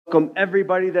Welcome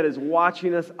everybody that is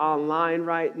watching us online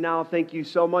right now. Thank you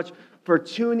so much for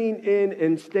tuning in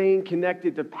and staying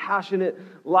connected to Passionate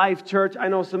Life Church. I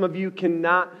know some of you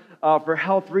cannot, for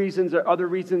health reasons or other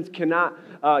reasons, cannot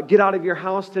get out of your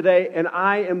house today. And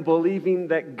I am believing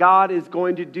that God is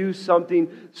going to do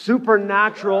something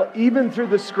supernatural even through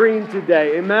the screen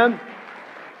today. Amen?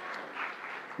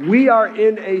 We are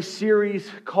in a series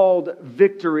called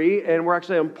Victory, and we're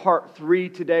actually on part 3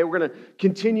 today. We're going to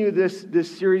continue this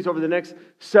series over the next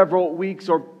several weeks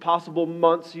or possible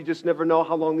months. You just never know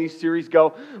how long these series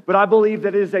go. But I believe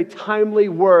that it is a timely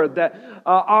word, that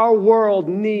our world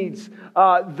needs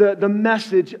the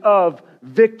message of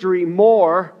victory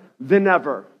more than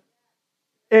ever.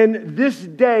 And this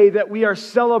day that we are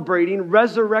celebrating,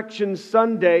 Resurrection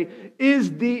Sunday,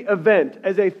 is the event.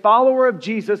 As a follower of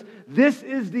Jesus, this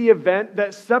is the event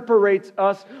that separates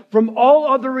us from all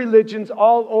other religions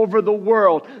all over the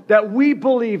world. That we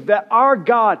believe that our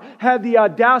God had the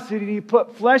audacity to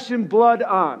put flesh and blood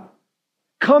on.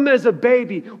 Come as a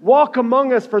baby, walk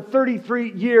among us for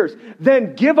 33 years,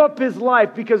 then give up his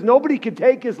life because nobody could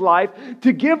take his life,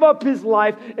 to give up his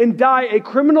life and die a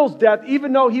criminal's death,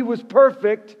 even though he was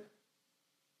perfect.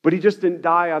 But he just didn't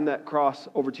die on that cross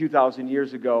over 2,000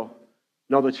 years ago.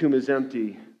 Now the tomb is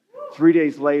empty. 3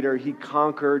 days later, he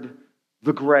conquered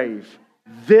the grave.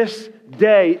 This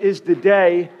day is the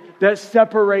day that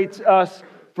separates us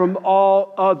from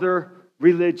all other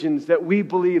religions, that we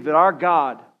believe that our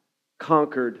God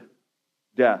conquered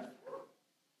death.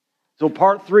 So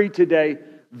part 3 today,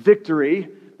 Victory.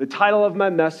 The title of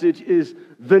my message is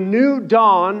The New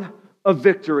Dawn of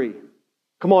Victory.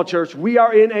 Come on, church. We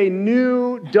are in a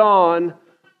new dawn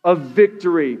of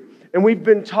victory. And we've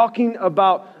been talking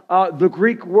about the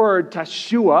Greek word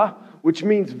tashua, which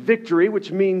means victory,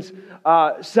 which means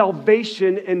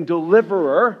salvation and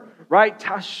deliverer, right?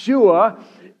 Tashua.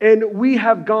 And we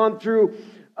have gone through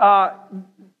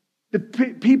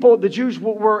the Jews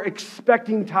were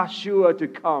expecting Tashua to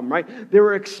come, right? They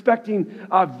were expecting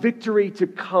victory to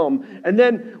come. And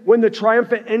then when the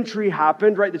triumphant entry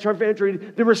happened, right? The triumphant entry,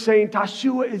 they were saying,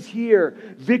 Tashua is here.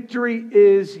 Victory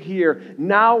is here.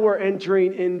 Now we're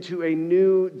entering into a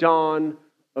new dawn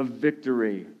of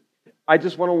victory. I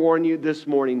just want to warn you this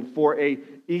morning for a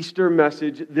Easter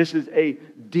message. This is a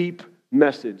deep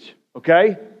message,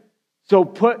 okay? So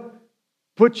put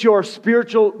your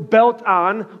spiritual belt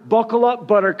on, buckle up,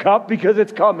 buttercup, because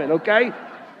it's coming, okay?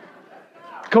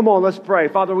 Come on, let's pray.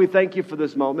 Father, we thank you for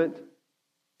this moment.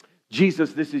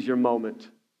 Jesus, this is your moment.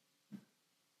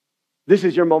 This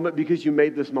is your moment because you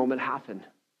made this moment happen.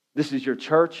 This is your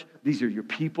church. These are your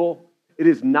people. It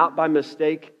is not by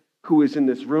mistake who is in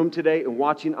this room today and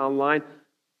watching online.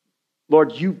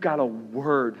 Lord, you've got a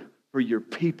word for your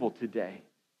people today.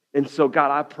 And so,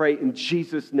 God, I pray in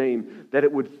Jesus' name that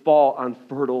it would fall on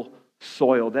fertile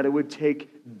soil, that it would take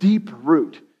deep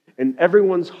root in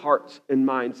everyone's hearts and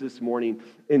minds this morning.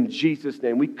 In Jesus'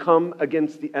 name, we come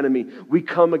against the enemy. We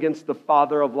come against the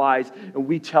father of lies, and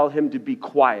we tell him to be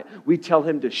quiet. We tell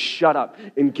him to shut up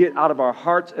and get out of our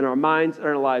hearts and our minds and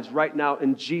our lives right now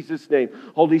in Jesus' name.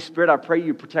 Holy Spirit, I pray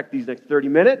you protect these next 30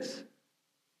 minutes.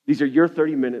 These are your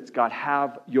 30 minutes. God,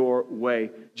 have your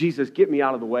way. Jesus, get me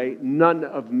out of the way. None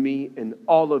of me and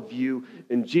all of you.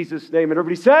 In Jesus' name. And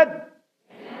everybody said?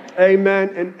 Amen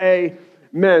and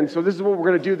amen. So this is what we're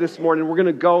going to do this morning. We're going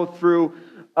to go through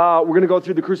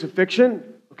the crucifixion.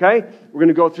 Okay? We're going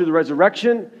to go through the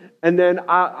resurrection. And then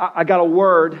I got a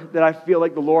word that I feel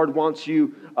like the Lord wants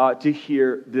you to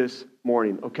hear this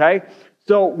morning. Okay?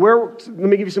 So let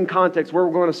me give you some context where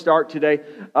we're going to start today.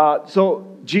 So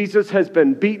Jesus has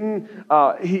been beaten.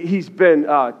 He's been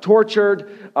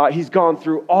tortured. He's gone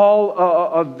through all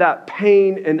of that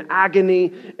pain and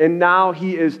agony. And now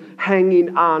he is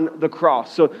hanging on the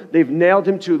cross. So they've nailed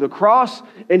him to the cross.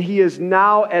 And he is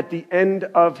now at the end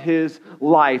of his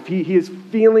life. He is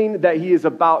feeling that he is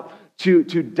about to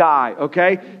die.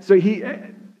 Okay? So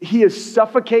he is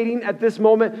suffocating at this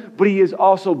moment, but he is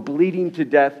also bleeding to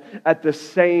death at the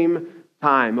same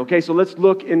time. Okay, so let's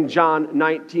look in John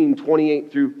 19,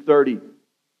 28 through 30.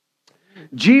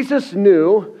 Jesus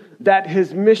knew that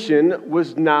his mission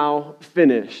was now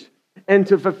finished. And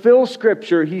to fulfill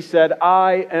Scripture, he said,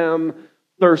 I am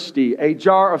thirsty. A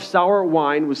jar of sour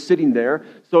wine was sitting there,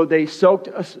 so they soaked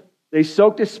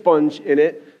a sponge in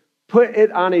it, put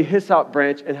it on a hyssop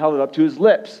branch, and held it up to his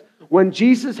lips. When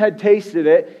Jesus had tasted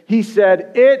it, he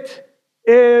said, it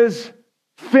is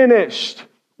finished.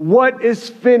 What is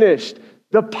finished?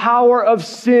 The power of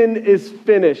sin is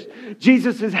finished.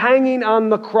 Jesus is hanging on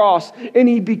the cross and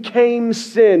he became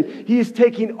sin. He is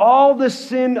taking all the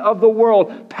sin of the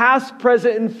world, past,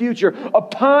 present, and future,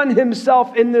 upon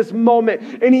himself in this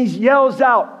moment. And he yells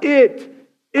out, "It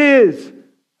is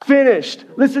finished."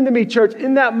 Listen to me, church.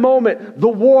 In that moment, the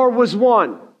war was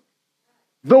won.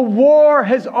 The war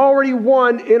has already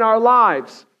won in our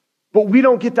lives. But we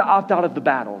don't get to opt out of the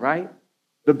battle, right?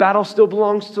 The battle still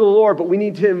belongs to the Lord, but we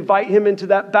need to invite him into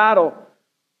that battle.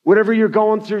 Whatever you're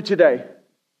going through today,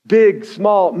 big,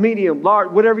 small, medium,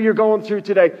 large, whatever you're going through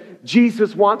today,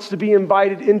 Jesus wants to be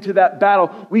invited into that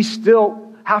battle. We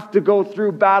still have to go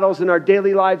through battles in our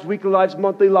daily lives, weekly lives,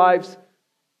 monthly lives,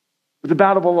 but the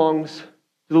battle belongs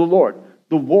to the Lord.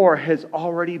 The war has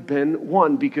already been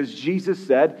won because Jesus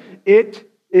said, "It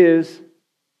is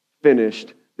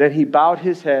finished." Then he bowed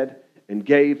his head and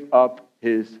gave up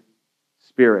his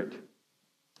spirit.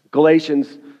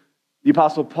 Galatians, the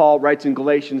Apostle Paul writes in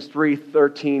Galatians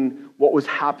 3:13 what was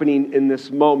happening in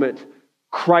this moment.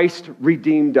 Christ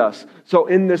redeemed us. So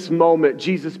in this moment,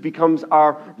 Jesus becomes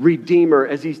our Redeemer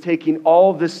as he's taking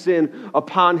all the sin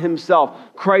upon himself.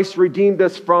 Christ redeemed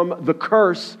us from the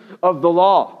curse of the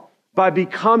law by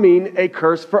becoming a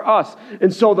curse for us.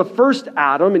 And so the first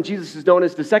Adam, and Jesus is known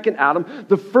as the second Adam,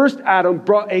 the first Adam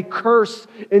brought a curse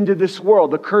into this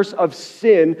world, the curse of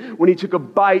sin when he took a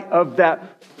bite of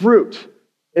that fruit.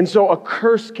 And so a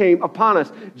curse came upon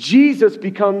us. Jesus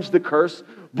becomes the curse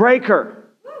breaker.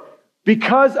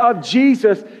 Because of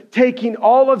Jesus taking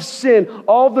all of sin,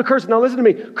 all of the curses. Now listen to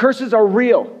me, curses are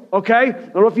real, okay? I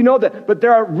don't know if you know that, but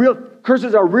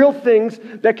curses are real things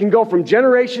that can go from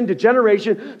generation to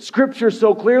generation. Scripture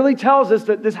so clearly tells us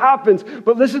that this happens.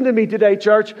 But listen to me today,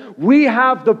 church. We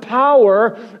have the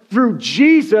power through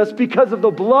Jesus because of the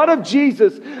blood of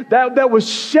Jesus that was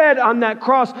shed on that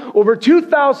cross over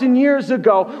 2,000 years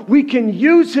ago. We can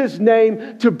use his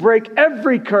name to break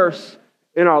every curse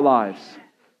in our lives.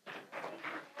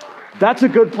 That's a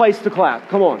good place to clap.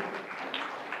 Come on.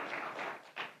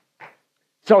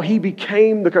 So he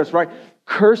became the curse, right?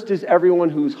 Cursed is everyone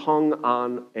who's hung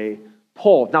on a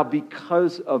pole. Now,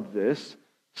 because of this,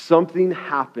 something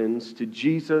happens to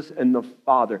Jesus and the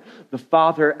Father. The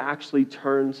Father actually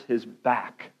turns his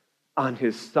back on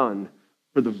his Son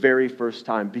for the very first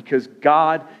time because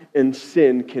God and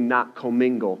sin cannot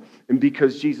commingle. And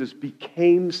because Jesus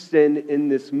became sin in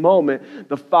this moment,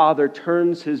 the Father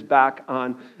turns his back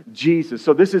on Jesus.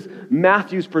 So this is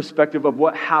Matthew's perspective of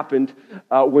what happened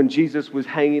when Jesus was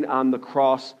hanging on the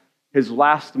cross, his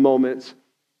last moments.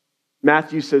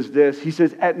 Matthew says this, he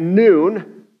says, "At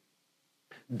noon,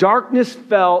 darkness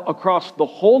fell across the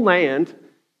whole land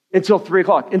until 3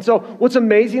 o'clock. And so what's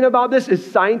amazing about this is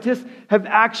scientists have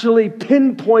actually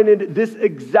pinpointed this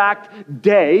exact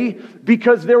day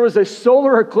because there was a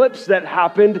solar eclipse that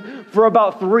happened for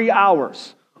about 3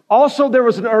 hours. Also, there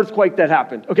was an earthquake that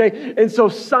happened, okay? And so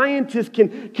scientists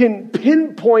can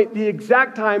pinpoint the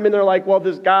exact time, and they're like, well,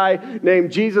 this guy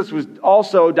named Jesus was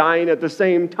also dying at the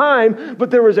same time, but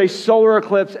there was a solar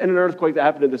eclipse and an earthquake that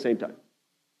happened at the same time.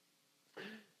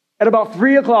 At about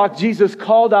 3 o'clock, Jesus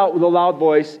called out with a loud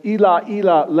voice, "Ela,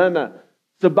 Ela, lema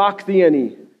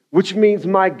sabachthani," which means,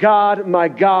 my God,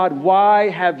 why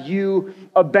have you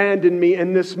abandoned me?"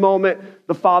 In this moment,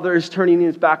 the Father is turning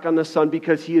his back on the Son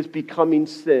because he is becoming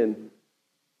sin.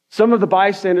 Some of the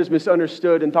bystanders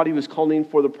misunderstood and thought he was calling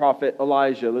for the prophet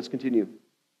Elijah. Let's continue.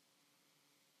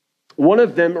 One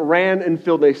of them ran and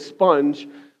filled a sponge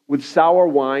with sour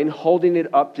wine, holding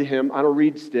it up to him on a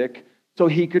reed stick so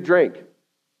he could drink.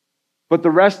 But the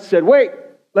rest said, "Wait,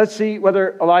 let's see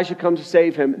whether Elijah comes to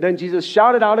save him." Then Jesus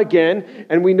shouted out again,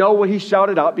 and we know what he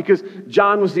shouted out because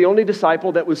John was the only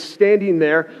disciple that was standing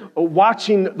there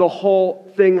watching the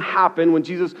whole thing happen when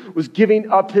Jesus was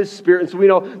giving up his spirit. And so we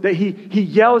know that he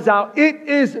yells out, "It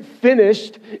is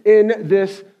finished," in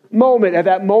this moment. At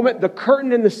that moment, the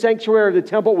curtain in the sanctuary of the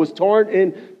temple was torn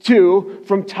in two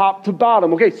from top to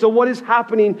bottom. Okay, so what is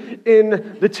happening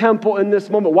in the temple in this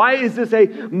moment? Why is this a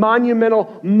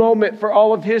monumental moment for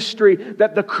all of history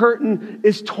that the curtain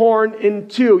is torn in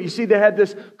two? You see, they had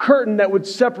this curtain that would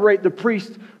separate the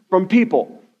priest from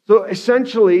people. So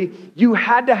essentially, you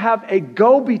had to have a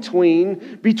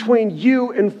go-between between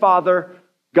you and Father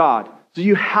God. So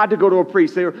you had to go to a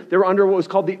priest. They were under what was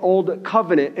called the Old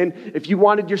Covenant. And if you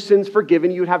wanted your sins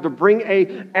forgiven, you would have to bring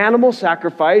an animal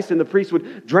sacrifice, and the priest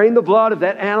would drain the blood of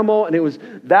that animal, and it was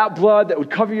that blood that would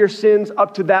cover your sins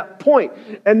up to that point.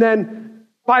 And then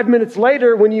 5 minutes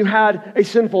later, when you had a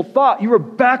sinful thought, you were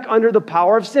back under the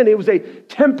power of sin. It was a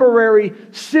temporary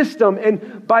system.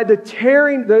 And by the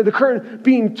curtain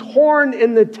being torn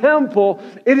in the temple,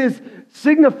 it is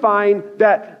signifying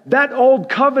that that old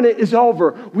covenant is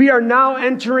over. We are now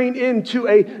entering into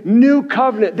a new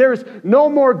covenant. There's no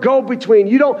more go-between.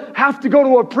 You don't have to go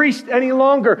to a priest any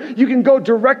longer. You can go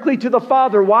directly to the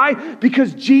Father. Why?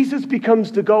 Because Jesus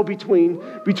becomes the go-between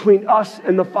between us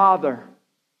and the Father.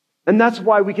 And that's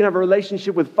why we can have a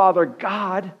relationship with Father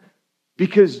God,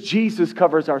 because Jesus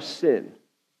covers our sin.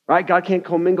 Right? God can't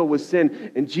commingle with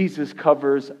sin, and Jesus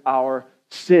covers our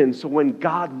sin. So when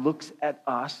God looks at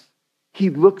us, He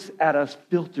looks at us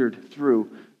filtered through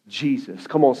Jesus.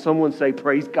 Come on, someone say,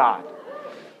 praise God.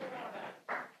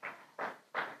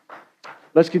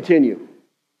 Let's continue.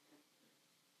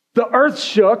 The earth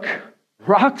shook,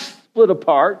 rocks split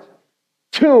apart,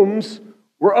 tombs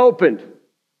were opened.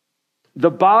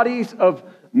 The bodies of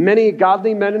many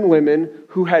godly men and women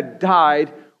who had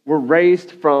died were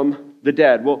raised from the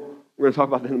dead. Well, we're going to talk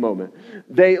about that in a moment.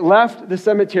 They left the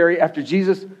cemetery after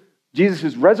Jesus'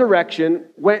 resurrection,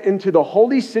 went into the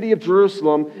holy city of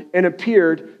Jerusalem, and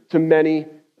appeared to many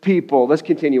people. Let's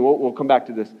continue. We'll come back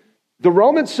to this. The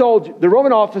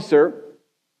Roman officer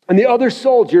and the other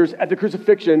soldiers at the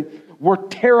crucifixion were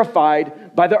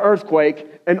terrified by the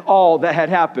earthquake and all that had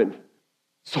happened.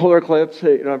 Solar eclipse,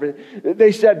 everything.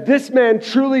 They said, this man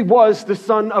truly was the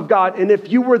Son of God. And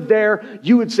if you were there,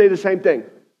 you would say the same thing.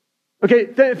 Okay,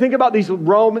 think about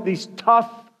these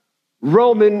tough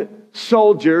Roman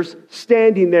soldiers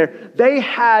standing there. They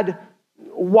had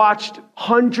watched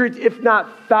hundreds, if not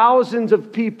thousands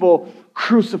of people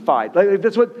crucified. Like,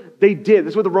 that's what they did.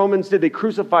 That's what the Romans did. They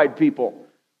crucified people.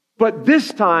 But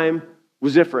this time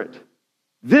was different.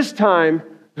 This time,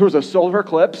 there was a solar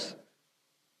eclipse.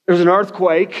 There was an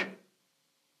earthquake.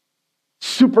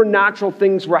 Supernatural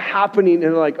things were happening. And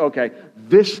they're like, okay,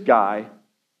 this guy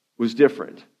was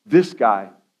different. This guy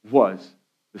was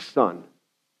the Son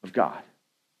of God.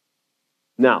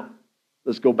 Now,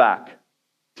 let's go back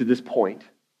to this point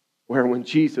where when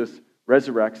Jesus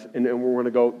resurrects, and we're going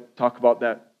to go talk about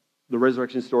the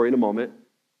resurrection story in a moment.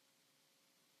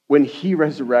 When He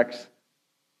resurrects,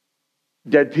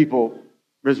 dead people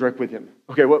resurrect with Him.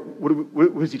 Okay,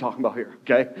 what is He talking about here?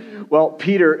 Okay, well,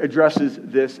 Peter addresses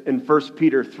this in 1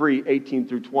 Peter 3, 18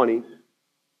 through 20.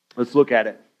 Let's look at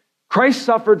it. Christ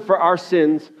suffered for our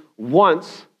sins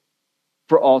once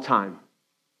for all time.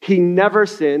 He never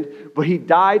sinned, but He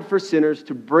died for sinners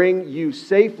to bring you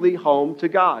safely home to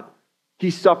God.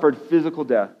 He suffered physical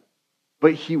death,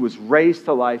 but He was raised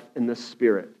to life in the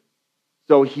Spirit.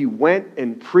 So He went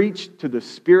and preached to the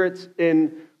spirits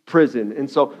in prison. And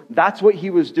so that's what He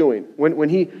was doing. When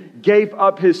He gave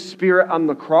up His Spirit on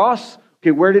the cross,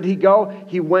 okay, where did He go?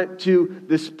 He went to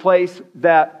this place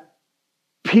that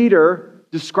Peter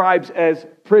describes as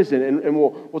prison, and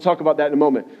we'll talk about that in a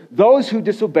moment. Those who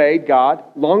disobeyed God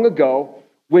long ago,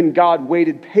 when God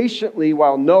waited patiently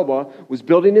while Noah was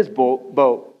building his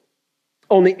boat,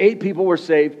 only 8 people were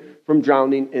saved from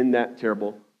drowning in that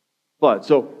terrible flood.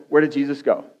 So where did Jesus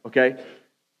go? Okay,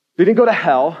 He didn't go to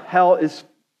hell. Hell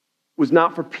was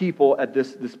not for people at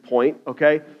this point.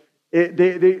 Okay,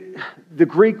 the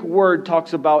Greek word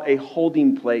talks about a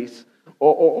holding place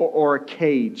or a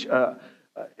cage,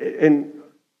 and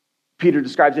Peter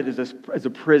describes it as a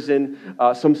prison.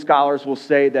 Some scholars will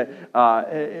say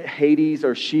that Hades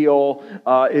or Sheol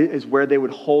is where they would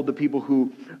hold the people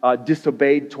who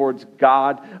disobeyed towards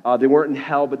God. They weren't in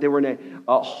hell, but they were in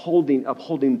a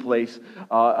holding place,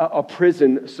 a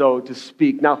prison, so to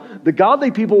speak. Now, the godly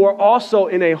people were also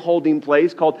in a holding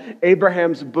place called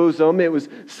Abraham's bosom. It was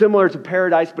similar to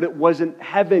paradise, but it wasn't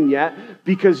heaven yet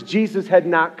because Jesus had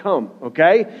not come,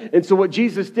 okay? And so what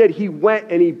Jesus did, He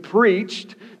went and He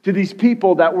preached to these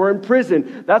people that were in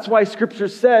prison. That's why Scripture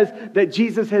says that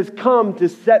Jesus has come to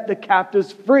set the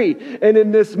captives free. And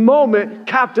in this moment,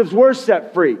 captives were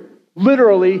set free,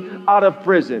 literally out of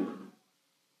prison.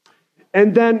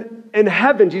 And then in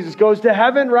heaven, Jesus goes to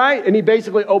heaven, right? And He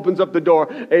basically opens up the door,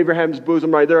 Abraham's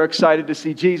bosom, right? They're excited to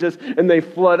see Jesus, and they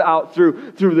flood out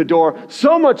through the door.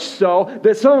 So much so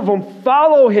that some of them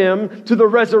follow Him to the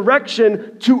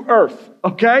resurrection to earth,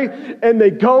 okay? And they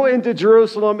go into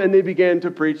Jerusalem and they begin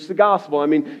to preach the gospel. I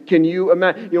mean, can you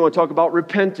imagine? You want to talk about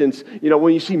repentance? You know,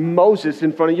 when you see Moses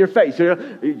in front of your face, you're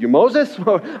Moses?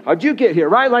 How'd you get here,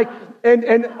 right? Like,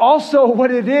 and also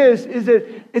what it is that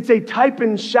it's a type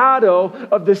and shadow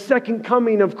of the second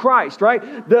coming of Christ,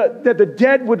 right? That the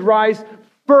dead would rise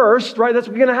first, right? That's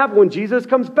what's going to happen when Jesus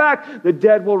comes back. The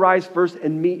dead will rise first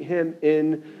and meet Him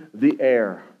in the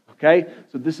air, okay?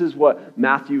 So this is what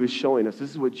Matthew is showing us. This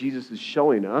is what Jesus is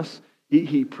showing us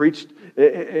He preached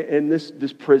in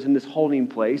this prison, this holding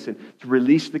place, and to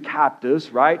release the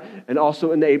captives, right? And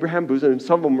also in the Abraham bosom. And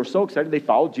some of them were so excited they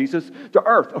followed Jesus to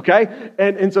earth, okay?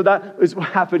 And so that is what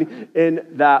happened in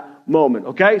that moment,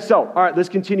 okay? So, all right, let's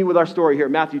continue with our story here.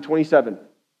 Matthew 27,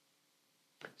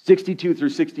 62 through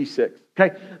 66,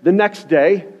 okay? The next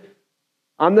day,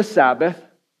 on the Sabbath,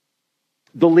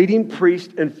 the leading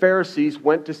priests and Pharisees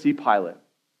went to see Pilate.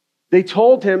 They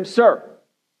told him, "Sir,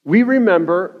 we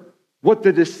remember what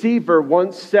the deceiver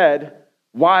once said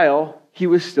while he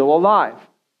was still alive.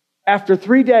 After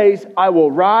 3 days, I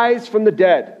will rise from the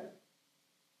dead.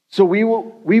 So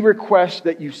we request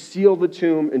that you seal the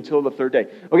tomb until the third day."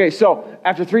 Okay, so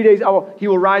after 3 days, he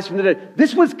will rise from the dead.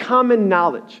 This was common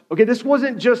knowledge. Okay, this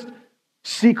wasn't just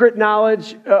secret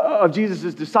knowledge of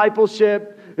Jesus'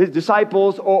 discipleship, his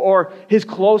disciples, or his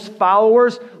close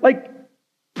followers. Like,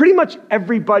 pretty much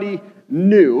everybody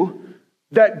knew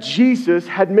that Jesus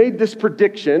had made this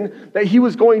prediction that he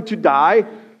was going to die,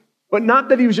 but not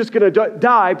that he was just going to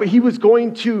die, but he was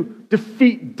going to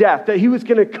defeat death, that he was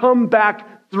going to come back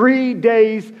 3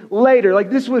 days later. Like,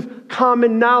 this was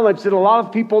common knowledge that a lot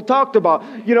of people talked about.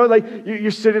 You know, like, you're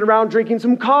sitting around drinking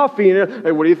some coffee, and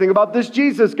hey, what do you think about this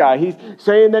Jesus guy? He's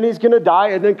saying that he's going to die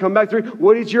and then come back 3.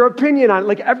 What is your opinion on it?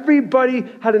 Like, everybody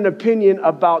had an opinion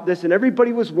about this, and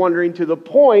everybody was wondering, to the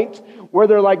point where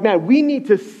they're like, man, we need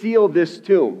to seal this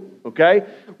tomb. Okay?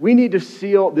 We need to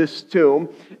seal this tomb.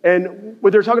 And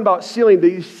when they're talking about sealing,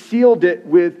 they sealed it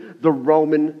with the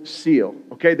Roman seal.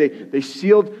 Okay? They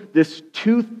sealed this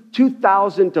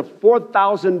 2,000 to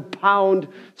 4,000 pound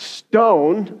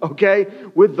stone, okay,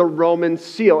 with the Roman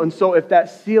seal. And so if that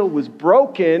seal was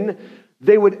broken,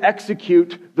 they would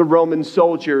execute the Roman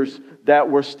soldiers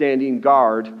that were standing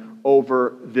guard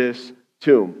over this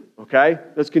tomb. Okay?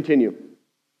 Let's continue.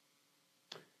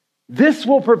 This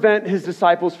will prevent his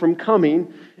disciples from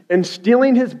coming and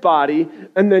stealing his body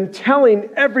and then telling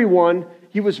everyone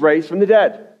he was raised from the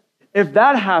dead. If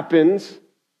that happens,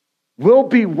 we'll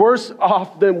be worse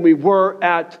off than we were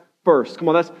at first. Come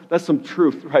on, that's some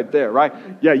truth right there, right?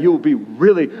 Yeah, you'll be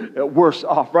really worse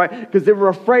off, right? Because they were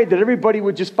afraid that everybody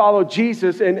would just follow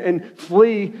Jesus and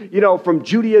flee, from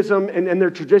Judaism and their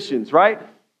traditions, right?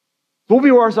 We'll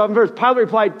be worse off at first. Pilate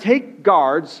replied, "Take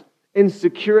guards and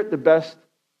secure it the best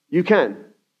you can."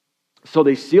 So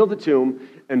they sealed the tomb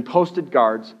and posted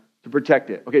guards to protect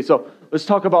it. Okay, so let's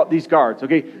talk about these guards.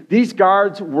 Okay, these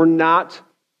guards were not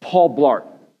Paul Blart.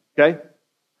 Okay,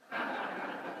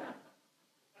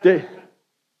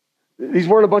 these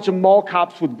weren't a bunch of mall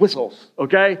cops with whistles.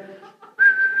 Okay,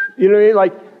 you know what I mean?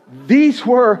 Like, these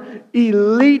were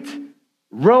elite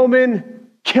Roman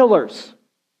killers.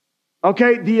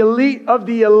 Okay, the elite of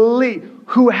the elite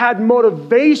who had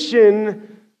motivation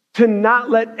to not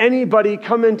let anybody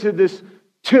come into this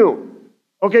tomb.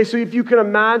 Okay, so if you can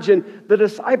imagine, the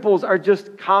disciples are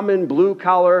just common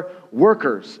blue-collar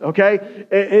workers, okay?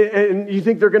 And you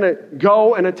think they're going to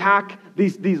go and attack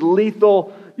these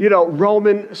lethal,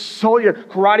 Roman soldier,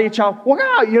 karate chop,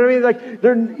 wow, you know what I mean? Like,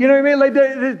 they're, you know what I mean? Like,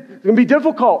 it's going to be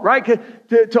difficult, right?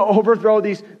 To overthrow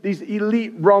these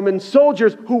elite Roman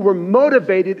soldiers who were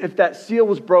motivated. If that seal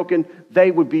was broken, they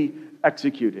would be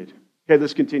executed. Okay,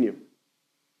 let's continue.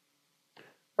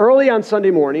 Early on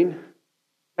Sunday morning,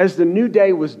 as the new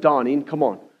day was dawning, come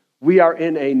on, we are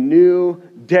in a new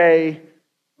day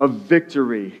of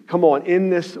victory. Come on,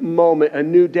 in this moment, a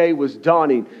new day was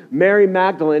dawning. Mary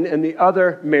Magdalene and the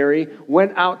other Mary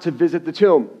went out to visit the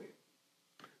tomb.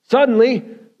 Suddenly,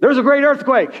 there's a great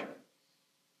earthquake.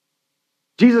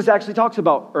 Jesus actually talks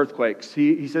about earthquakes.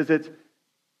 He says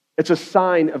it's a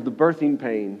sign of the birthing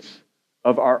pains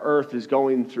of our earth is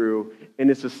going through, and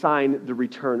it's a sign the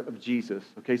return of Jesus.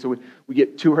 Okay, so we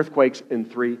get 2 earthquakes in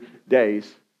 3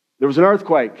 days. There was an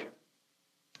earthquake.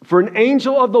 For an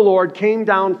angel of the Lord came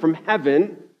down from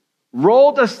heaven,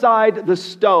 rolled aside the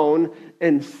stone,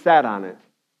 and sat on it.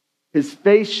 His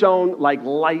face shone like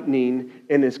lightning,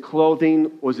 and his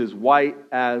clothing was as white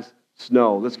as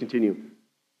snow. Let's continue.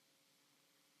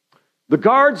 The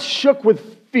guards shook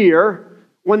with fear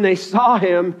when they saw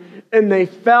him, and they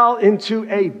fell into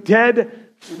a dead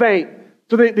faint.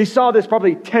 So they saw this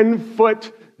probably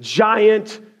 10-foot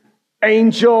giant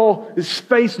angel, his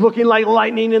face looking like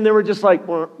lightning, and they were just like,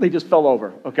 well, they just fell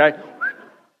over, okay?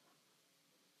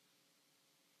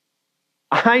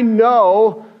 I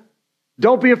know,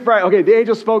 don't be afraid. Okay, the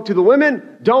angel spoke to the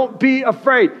women, don't be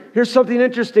afraid. Here's something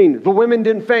interesting. The women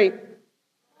didn't faint.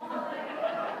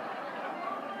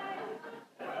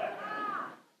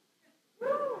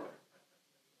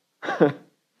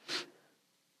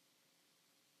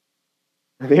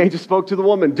 The angel spoke to the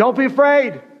woman. Don't be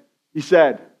afraid, he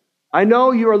said. I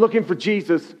know you are looking for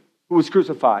Jesus who was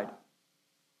crucified.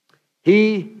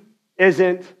 He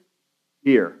isn't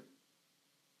here.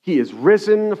 He is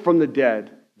risen from the dead,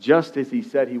 just as he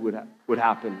said he would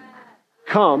happen.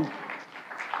 Come,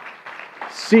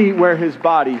 see where his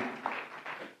body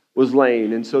was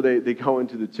laying. And so they go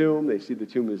into the tomb. They see the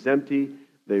tomb is empty.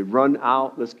 They run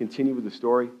out. Let's continue with the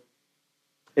story.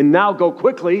 And now go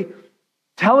quickly.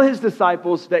 Tell his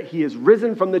disciples that he is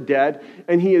risen from the dead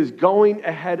and he is going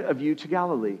ahead of you to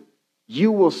Galilee.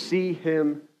 You will see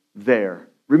him there.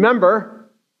 Remember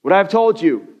what I've told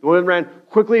you. The women ran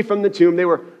quickly from the tomb. They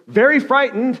were very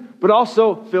frightened, but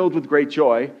also filled with great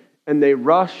joy. And they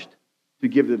rushed to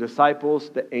give the disciples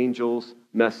the angel's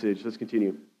message. Let's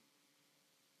continue.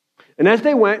 And as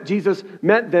they went, Jesus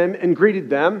met them and greeted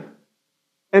them.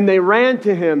 And they ran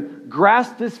to him,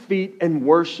 grasped his feet, and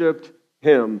worshiped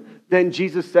him. Then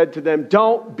Jesus said to them,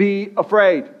 "Don't be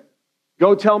afraid.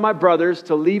 Go tell my brothers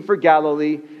to leave for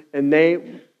Galilee, and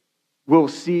they will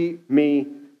see me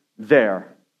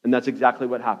there." And that's exactly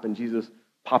what happened. Jesus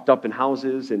popped up in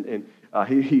houses, and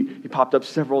he popped up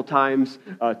several times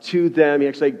to them. He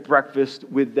actually ate breakfast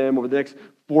with them over the next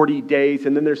 40 days.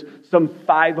 And then there's some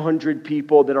 500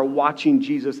 people that are watching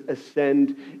Jesus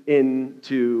ascend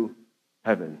into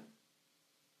heaven.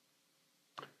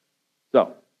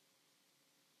 So,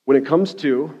 when it comes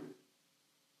to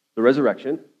the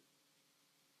resurrection,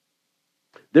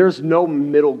 there's no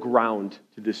middle ground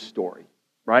to this story,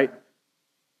 right?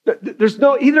 There's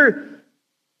no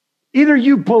either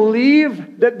you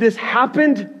believe that this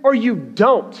happened or you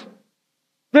don't.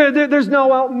 There's no,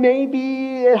 well,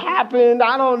 maybe it happened.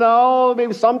 I don't know.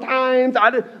 Maybe sometimes.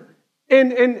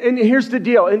 And here's the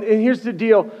deal. And here's the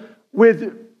deal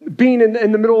with being in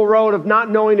the middle of the road of not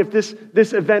knowing if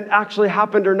this event actually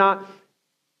happened or not.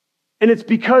 And it's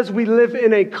because we live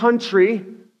in a country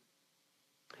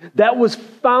that was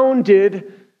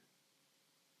founded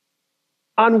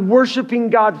on worshiping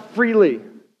God freely.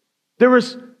 There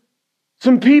was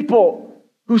some people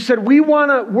who said, we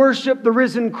want to worship the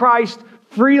risen Christ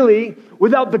freely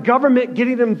without the government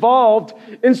getting involved.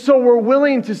 And so we're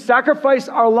willing to sacrifice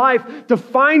our life to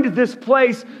find this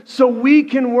place so we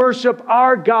can worship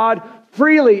our God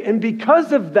freely. And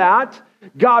because of that,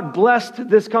 God blessed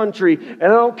this country. And I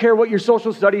don't care what your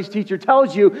social studies teacher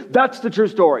tells you, that's the true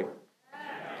story.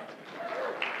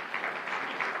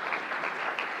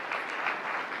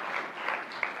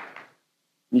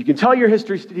 You can tell your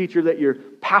history teacher that your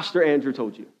Pastor Andrew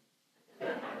told you.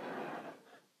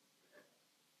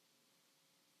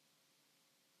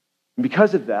 And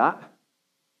because of that,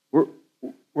 we're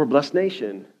a blessed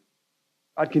nation.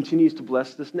 God continues to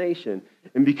bless this nation.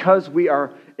 And because we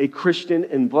are a Christian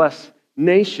and blessed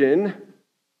nation,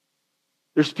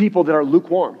 there's people that are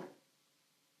lukewarm.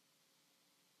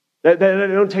 That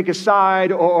don't take a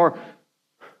side or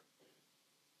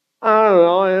I don't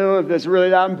know if that's really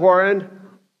that important.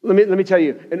 Let me tell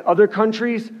you, in other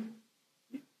countries,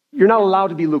 you're not allowed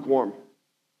to be lukewarm.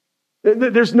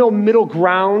 There's no middle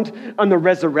ground on the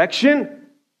resurrection.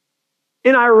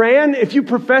 In Iran, if you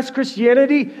profess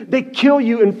Christianity, they kill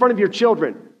you in front of your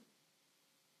children.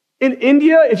 In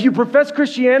India, if you profess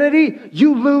Christianity,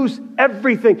 you lose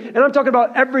everything. And I'm talking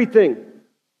about everything.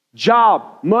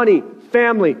 Job, money,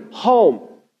 family, home.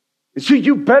 So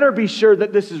you better be sure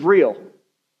that this is real.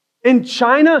 In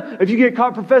China, if you get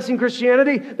caught professing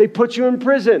Christianity, they put you in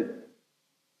prison.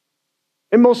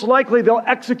 And most likely, they'll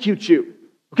execute you.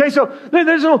 Okay, so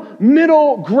there's no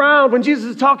middle ground. When Jesus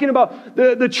is talking about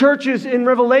the churches in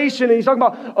Revelation, and he's talking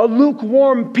about a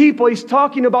lukewarm people, he's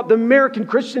talking about the American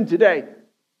Christian today.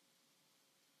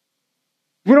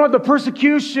 We don't have the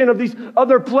persecution of these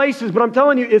other places, but I'm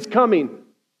telling you, it's coming.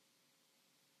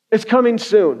 It's coming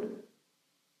soon.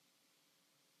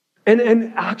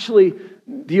 And actually,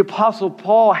 the Apostle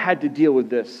Paul had to deal with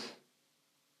this.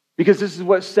 Because this is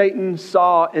what Satan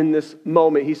saw in this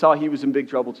moment. He saw he was in big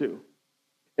trouble too.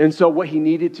 And so what he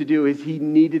needed to do is he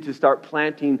needed to start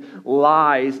planting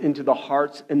lies into the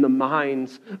hearts and the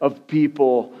minds of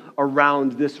people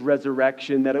around this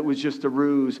resurrection, that it was just a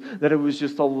ruse, that it was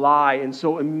just a lie. And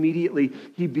so immediately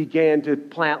he began to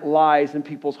plant lies in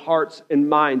people's hearts and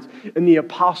minds. And the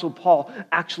Apostle Paul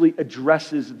actually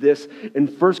addresses this in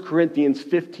 1 Corinthians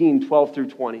 15, 12 through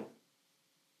 20.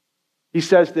 He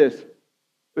says this,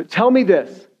 "But tell me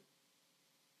this,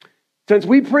 since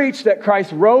we preach that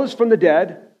Christ rose from the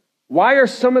dead, why are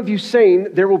some of you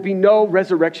saying there will be no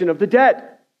resurrection of the dead?"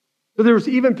 So there was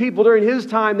even people during his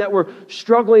time that were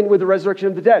struggling with the resurrection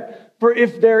of the dead. "For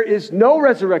if there is no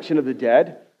resurrection of the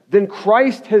dead, then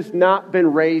Christ has not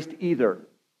been raised either.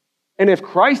 And if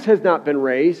Christ has not been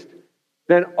raised,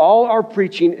 then all our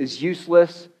preaching is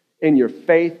useless and your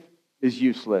faith is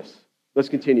useless. Let's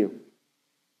continue.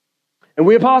 And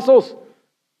we apostles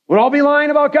would all be lying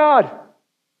about God,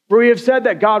 for we have said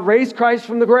that God raised Christ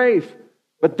from the grave.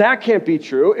 But that can't be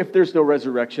true if there's no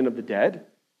resurrection of the dead.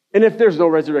 And if there's no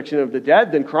resurrection of the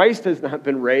dead, then Christ has not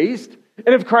been raised.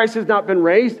 And if Christ has not been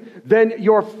raised, then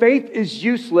your faith is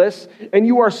useless and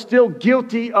you are still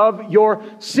guilty of your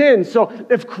sin. So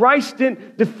if Christ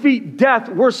didn't defeat death,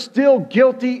 we're still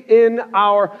guilty in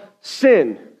our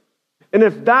sin. And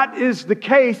if that is the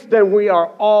case, then we are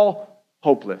all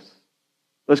hopeless.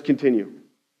 Let's continue.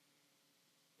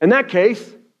 In that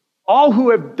case, all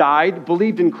who have died,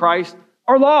 believed in Christ,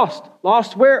 are lost.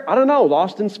 Lost where? I don't know.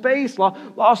 Lost in space.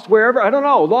 Lost wherever. I don't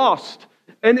know. Lost.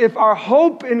 And if our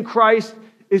hope in Christ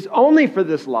is only for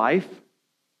this life,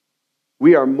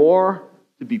 we are more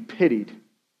to be pitied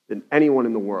than anyone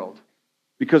in the world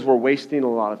because we're wasting a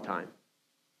lot of time.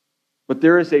 But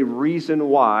there is a reason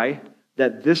why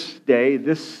that this day,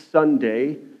 this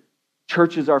Sunday,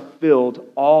 churches are filled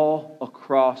all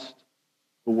across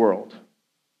the world.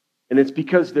 And it's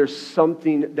because there's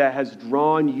something that has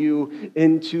drawn you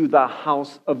into the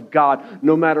house of God.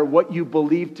 No matter what you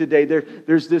believe today,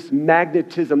 there's this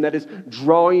magnetism that is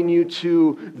drawing you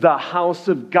to the house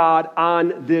of God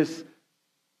on this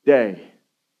day.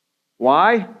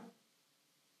 Why?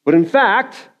 But in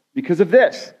fact, because of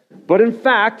this,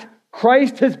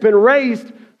 Christ has been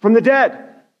raised from the dead.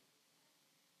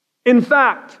 In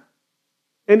fact,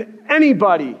 and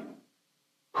anybody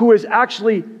who has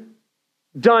actually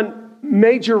done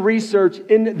major research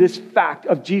in this fact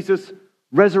of Jesus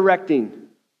resurrecting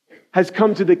has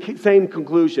come to the same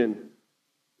conclusion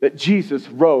that Jesus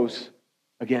rose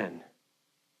again.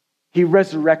 He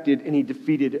resurrected and he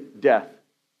defeated death.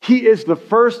 He is the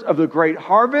first of the great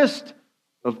harvest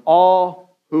of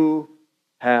all who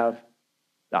have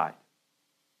died.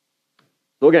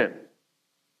 So again,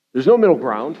 there's no middle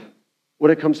ground when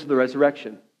it comes to the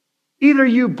resurrection. Either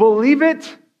you believe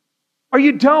it or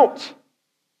you don't.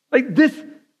 Like this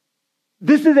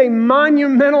is a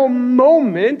monumental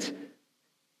moment.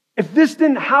 If this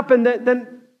didn't happen,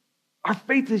 then our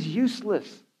faith is useless.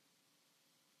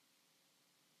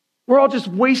 We're all just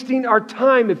wasting our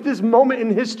time if this moment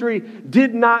in history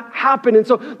did not happen. And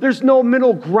so there's no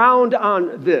middle ground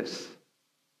on this.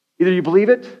 Either you believe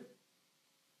it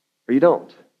or you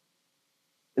don't.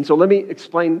 And so let me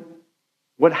explain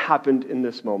what happened in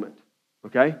this moment,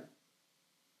 okay?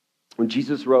 When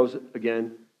Jesus rose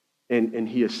again, and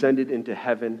he ascended into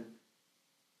heaven,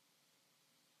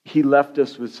 he left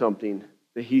us with something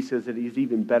that he says that he's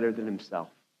even better than himself.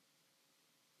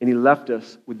 And he left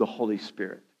us with the Holy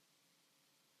Spirit.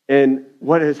 And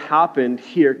what has happened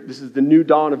here, this is the new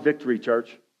dawn of victory,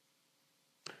 church.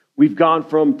 We've gone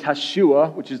from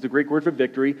Teshua, which is the Greek word for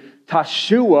victory.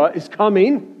 Teshua is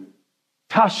coming.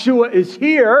 Teshua is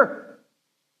here.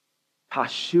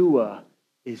 Teshua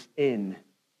is in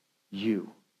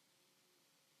you.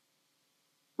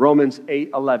 Romans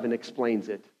 8:11 explains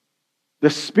it.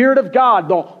 The Spirit of God,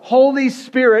 the Holy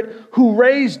Spirit who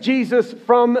raised Jesus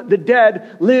from the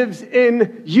dead, lives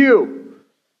in you.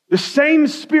 The same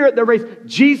Spirit that raised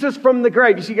Jesus from the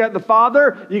grave. You see, you got the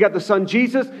Father, you got the Son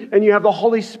Jesus, and you have the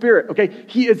Holy Spirit. Okay,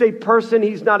 He is a person.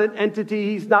 He's not an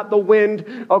entity. He's not the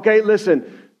wind. Okay,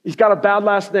 listen, He's got a bad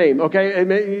last name. Okay,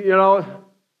 and, you know,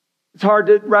 it's hard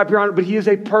to wrap your arm, but He is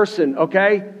a person.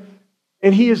 Okay.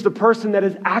 And He is the person that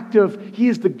is active. He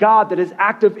is the God that is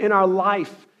active in our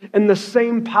life. And the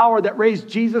same power that raised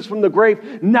Jesus from the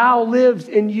grave now lives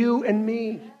in you and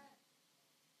me.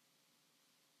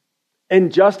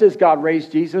 And just as God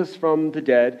raised Jesus from the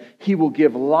dead, He will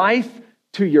give life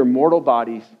to your mortal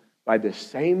bodies by the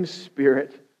same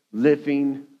Spirit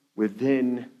living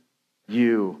within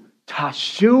you.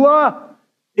 Teshua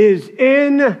is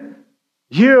in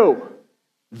you.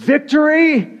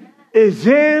 Victory is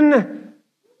in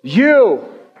you.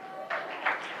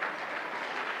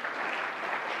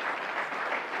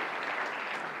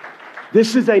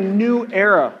 This is a new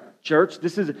era, church.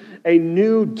 This is a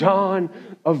new dawn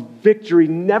of victory.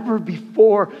 Never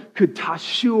before could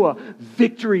Teshua,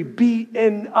 victory, be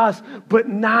in us. But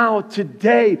now,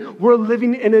 today, we're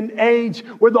living in an age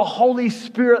where the Holy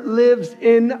Spirit lives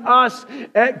in us.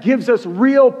 It gives us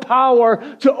real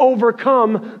power to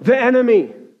overcome the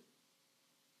enemy.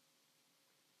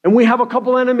 And we have a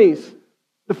couple enemies.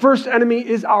 The first enemy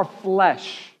is our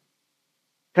flesh.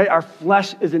 Okay, our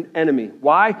flesh is an enemy.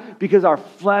 Why? Because our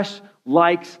flesh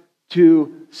likes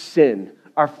to sin.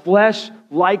 Our flesh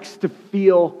likes to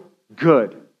feel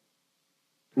good.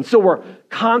 And so we're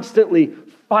constantly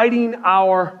fighting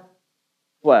our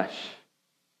flesh.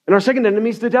 And our second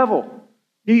enemy is the devil.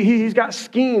 He's got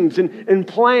schemes and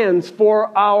plans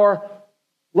for our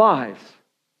lives.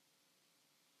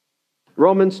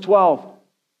 Romans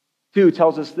 12:2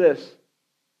 tells us this.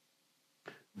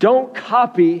 Don't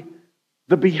copy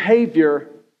the behavior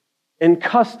and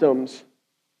customs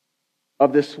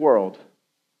of this world.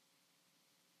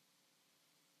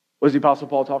 What is the Apostle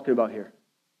Paul talking about here?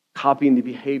 Copying the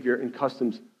behavior and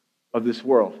customs of this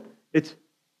world. It's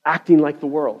acting like the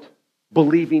world,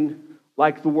 believing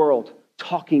like the world,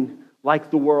 talking like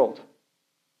the world.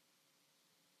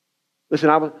 Listen,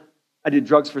 I did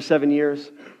drugs for 7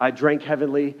 years. I drank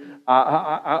heavily.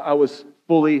 I was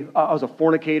a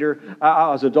fornicator. I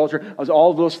was an adulterer. I was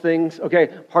all of those things. Okay,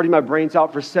 partying my brains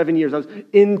out for 7 years. I was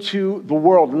into the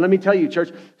world. And let me tell you,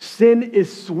 church, sin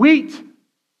is sweet.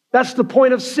 That's the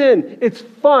point of sin. It's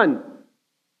fun.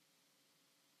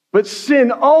 But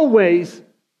sin always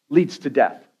leads to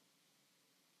death.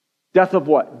 Death of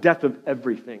what? Death of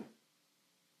everything.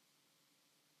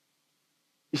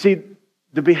 You see,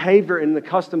 the behavior and the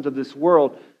customs of this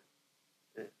world,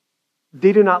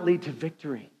 they do not lead to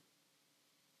victory.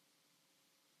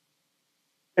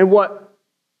 And what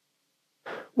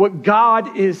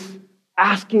God is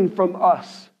asking from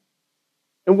us,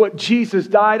 and what Jesus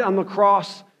died on the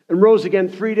cross and rose again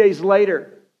 3 days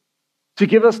later to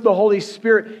give us the Holy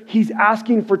Spirit, He's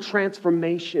asking for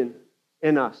transformation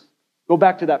in us. Go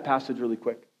back to that passage really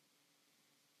quick.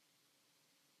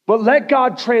 But let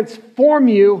God transform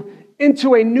you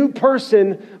into a new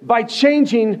person by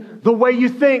changing the way you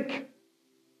think.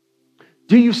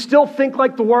 Do you still think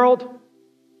like the world?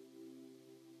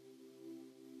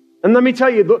 And let me tell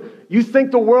you, you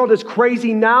think the world is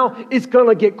crazy now, it's going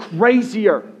to get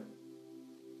crazier.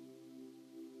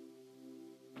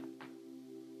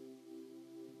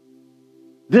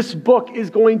 This book is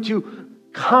going to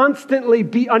constantly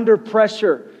be under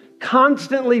pressure,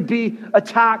 constantly be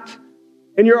attacked.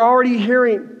 And you're already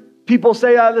hearing people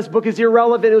say, this book is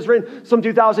irrelevant. It was written some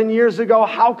 2,000 years ago.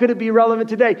 How could it be relevant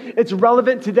today? It's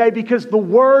relevant today because the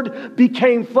Word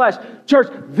became flesh. Church,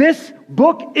 this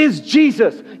book is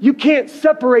Jesus. You can't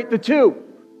separate the two.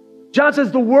 John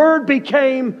says the Word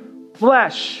became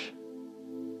flesh.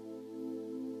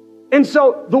 And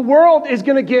so the world is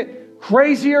going to get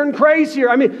crazier and crazier.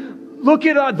 I mean, look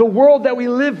at the world that we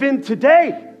live in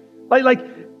today. Like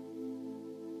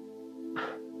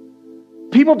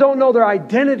people don't know their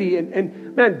identity,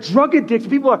 and man, drug addicts,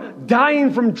 people are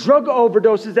dying from drug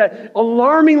overdoses at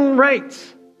alarming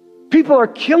rates. People are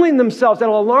killing themselves at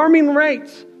alarming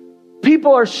rates.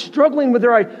 People are struggling with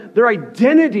their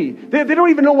identity. They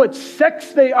don't even know what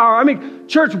sex they are. I mean,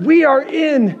 church, we are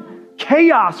in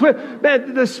chaos.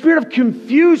 Man, the spirit of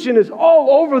confusion is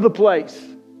all over the place.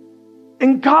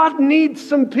 And God needs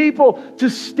some people to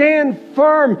stand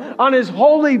firm on His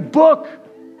holy book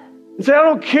and say, I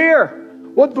don't care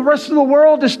what the rest of the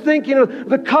world is thinking, or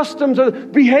the customs or the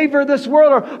behavior of this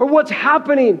world, or what's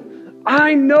happening.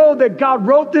 I know that God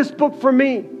wrote this book for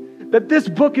me, that this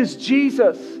book is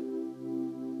Jesus.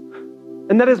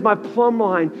 And that is my plumb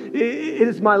line. It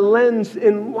is my lens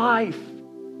in life.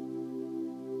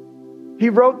 He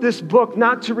wrote this book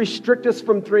not to restrict us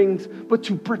from things, but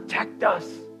to protect us.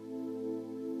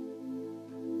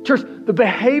 Church, the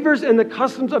behaviors and the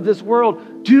customs of this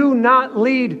world do not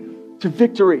lead to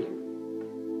victory.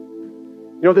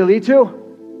 You know what they lead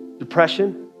to?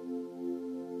 Depression,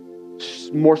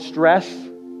 more stress,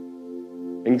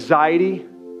 anxiety,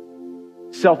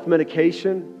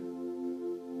 self-medication,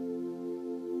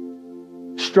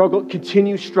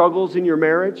 continued struggles in your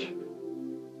marriage.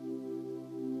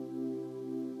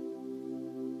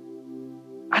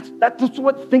 That's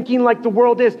what thinking like the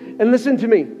world is. And listen to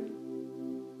me.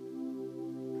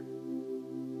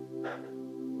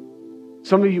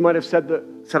 Some of you might have said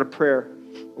a prayer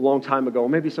a long time ago.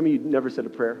 Maybe some of you never said a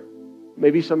prayer.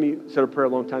 Maybe some of you said a prayer a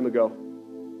long time ago.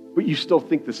 But you still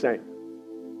think the same.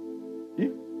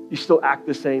 You still act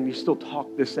the same. You still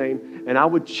talk the same. And I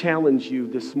would challenge you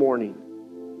this morning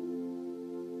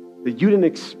that you didn't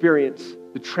experience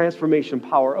the transformation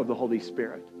power of the Holy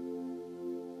Spirit.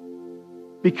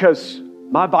 Because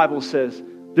my Bible says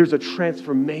there's a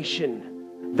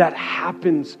transformation that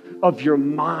happens of your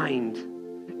mind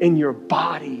and your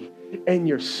body and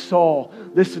your soul.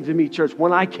 Listen to me, church.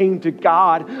 When I came to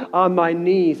God on my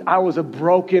knees, I was a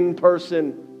broken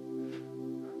person.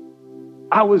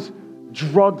 I was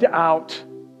drugged out.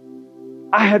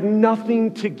 I had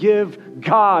nothing to give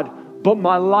God but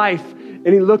my life. And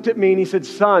He looked at me and He said,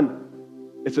 son,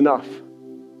 it's enough.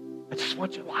 I just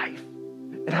want your life.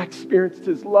 And I experienced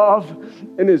His love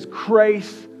and His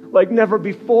grace like never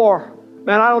before.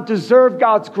 Man, I don't deserve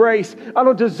God's grace. I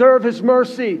don't deserve His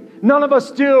mercy. None of us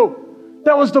do.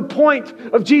 That was the point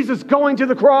of Jesus going to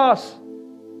the cross.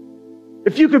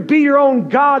 If you could be your own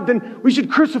God, then we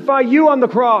should crucify you on the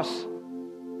cross.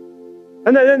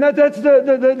 And that's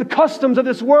the customs of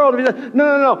this world.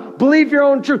 No. Believe your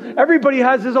own truth. Everybody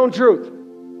has his own truth.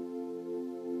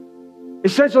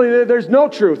 Essentially, there's no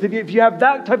truth. If you have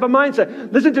that type of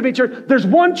mindset, listen to me, church. There's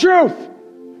one truth.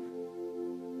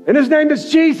 And his name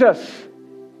is Jesus.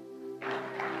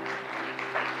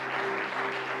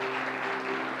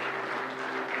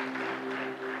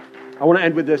 I want to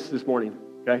end with this morning,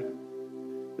 okay?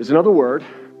 There's another word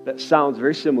that sounds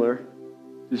very similar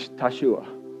to Teshuvah.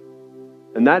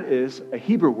 And that is a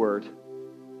Hebrew word,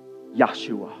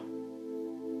 Yeshua.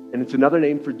 And it's another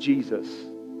name for Jesus.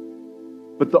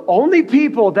 But the only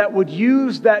people that would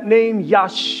use that name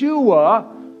Yeshua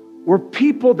were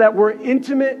people that were in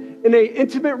an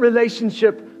intimate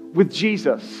relationship with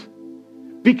Jesus.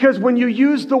 Because when you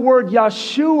use the word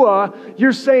Yeshua,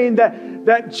 you're saying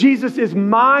that Jesus is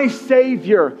my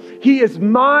Savior. He is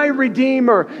my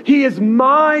Redeemer. He is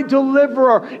my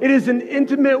Deliverer. It is an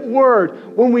intimate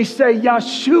word when we say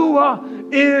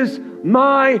Yeshua is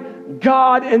my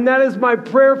God. And that is my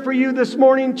prayer for you this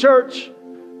morning, church.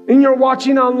 And you're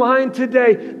watching online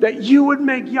today, that you would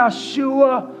make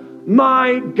Yeshua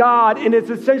my God. And it's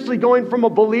essentially going from a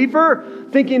believer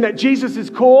thinking that Jesus is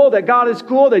cool, that God is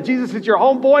cool, that Jesus is your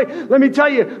homeboy. Let me tell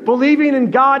you, believing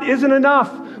in God isn't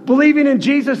enough. Believing in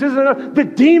Jesus isn't enough. The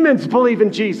demons believe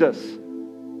in Jesus.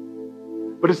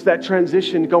 But it's that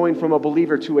transition going from a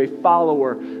believer to a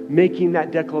follower, making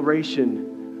that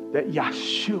declaration that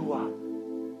Yeshua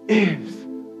is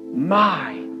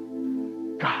my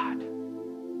God.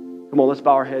 Come on, let's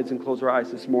bow our heads and close our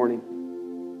eyes this morning.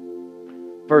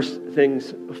 First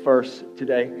things first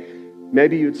today.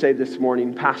 Maybe you'd say this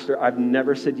morning, Pastor, I've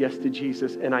never said yes to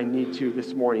Jesus and I need to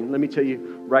this morning. Let me tell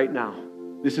you right now,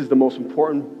 this is the most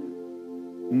important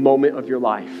moment of your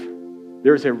life.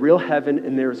 There is a real heaven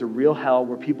and there is a real hell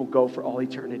where people go for all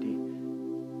eternity.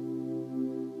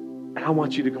 And I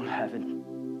want you to go to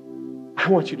heaven. I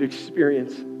want you to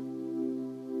experience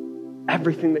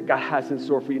everything that God has in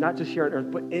store for you, not just here on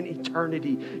earth, but in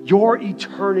eternity. Your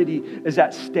eternity is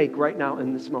at stake right now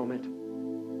in this moment.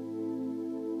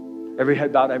 Every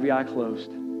head bowed, every eye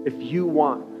closed. If you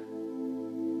want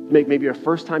to make maybe a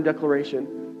first-time declaration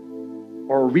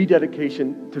or a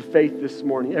rededication to faith this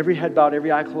morning, every head bowed,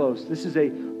 every eye closed. This is a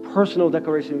personal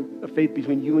declaration of faith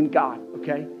between you and God,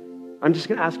 okay? I'm just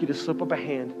going to ask you to slip up a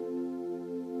hand.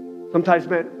 Sometimes,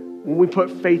 man, when we put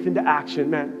faith into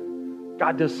action, man,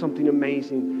 God does something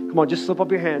amazing. Come on, just slip up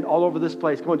your hand all over this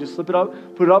place. Come on, just slip it up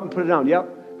and put it down.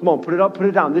 Yep. Come on, put it up, put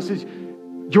it down. This is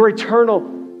your eternal.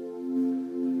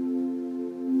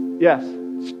 Yes.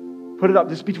 Put it up.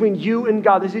 This is between you and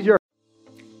God. This is your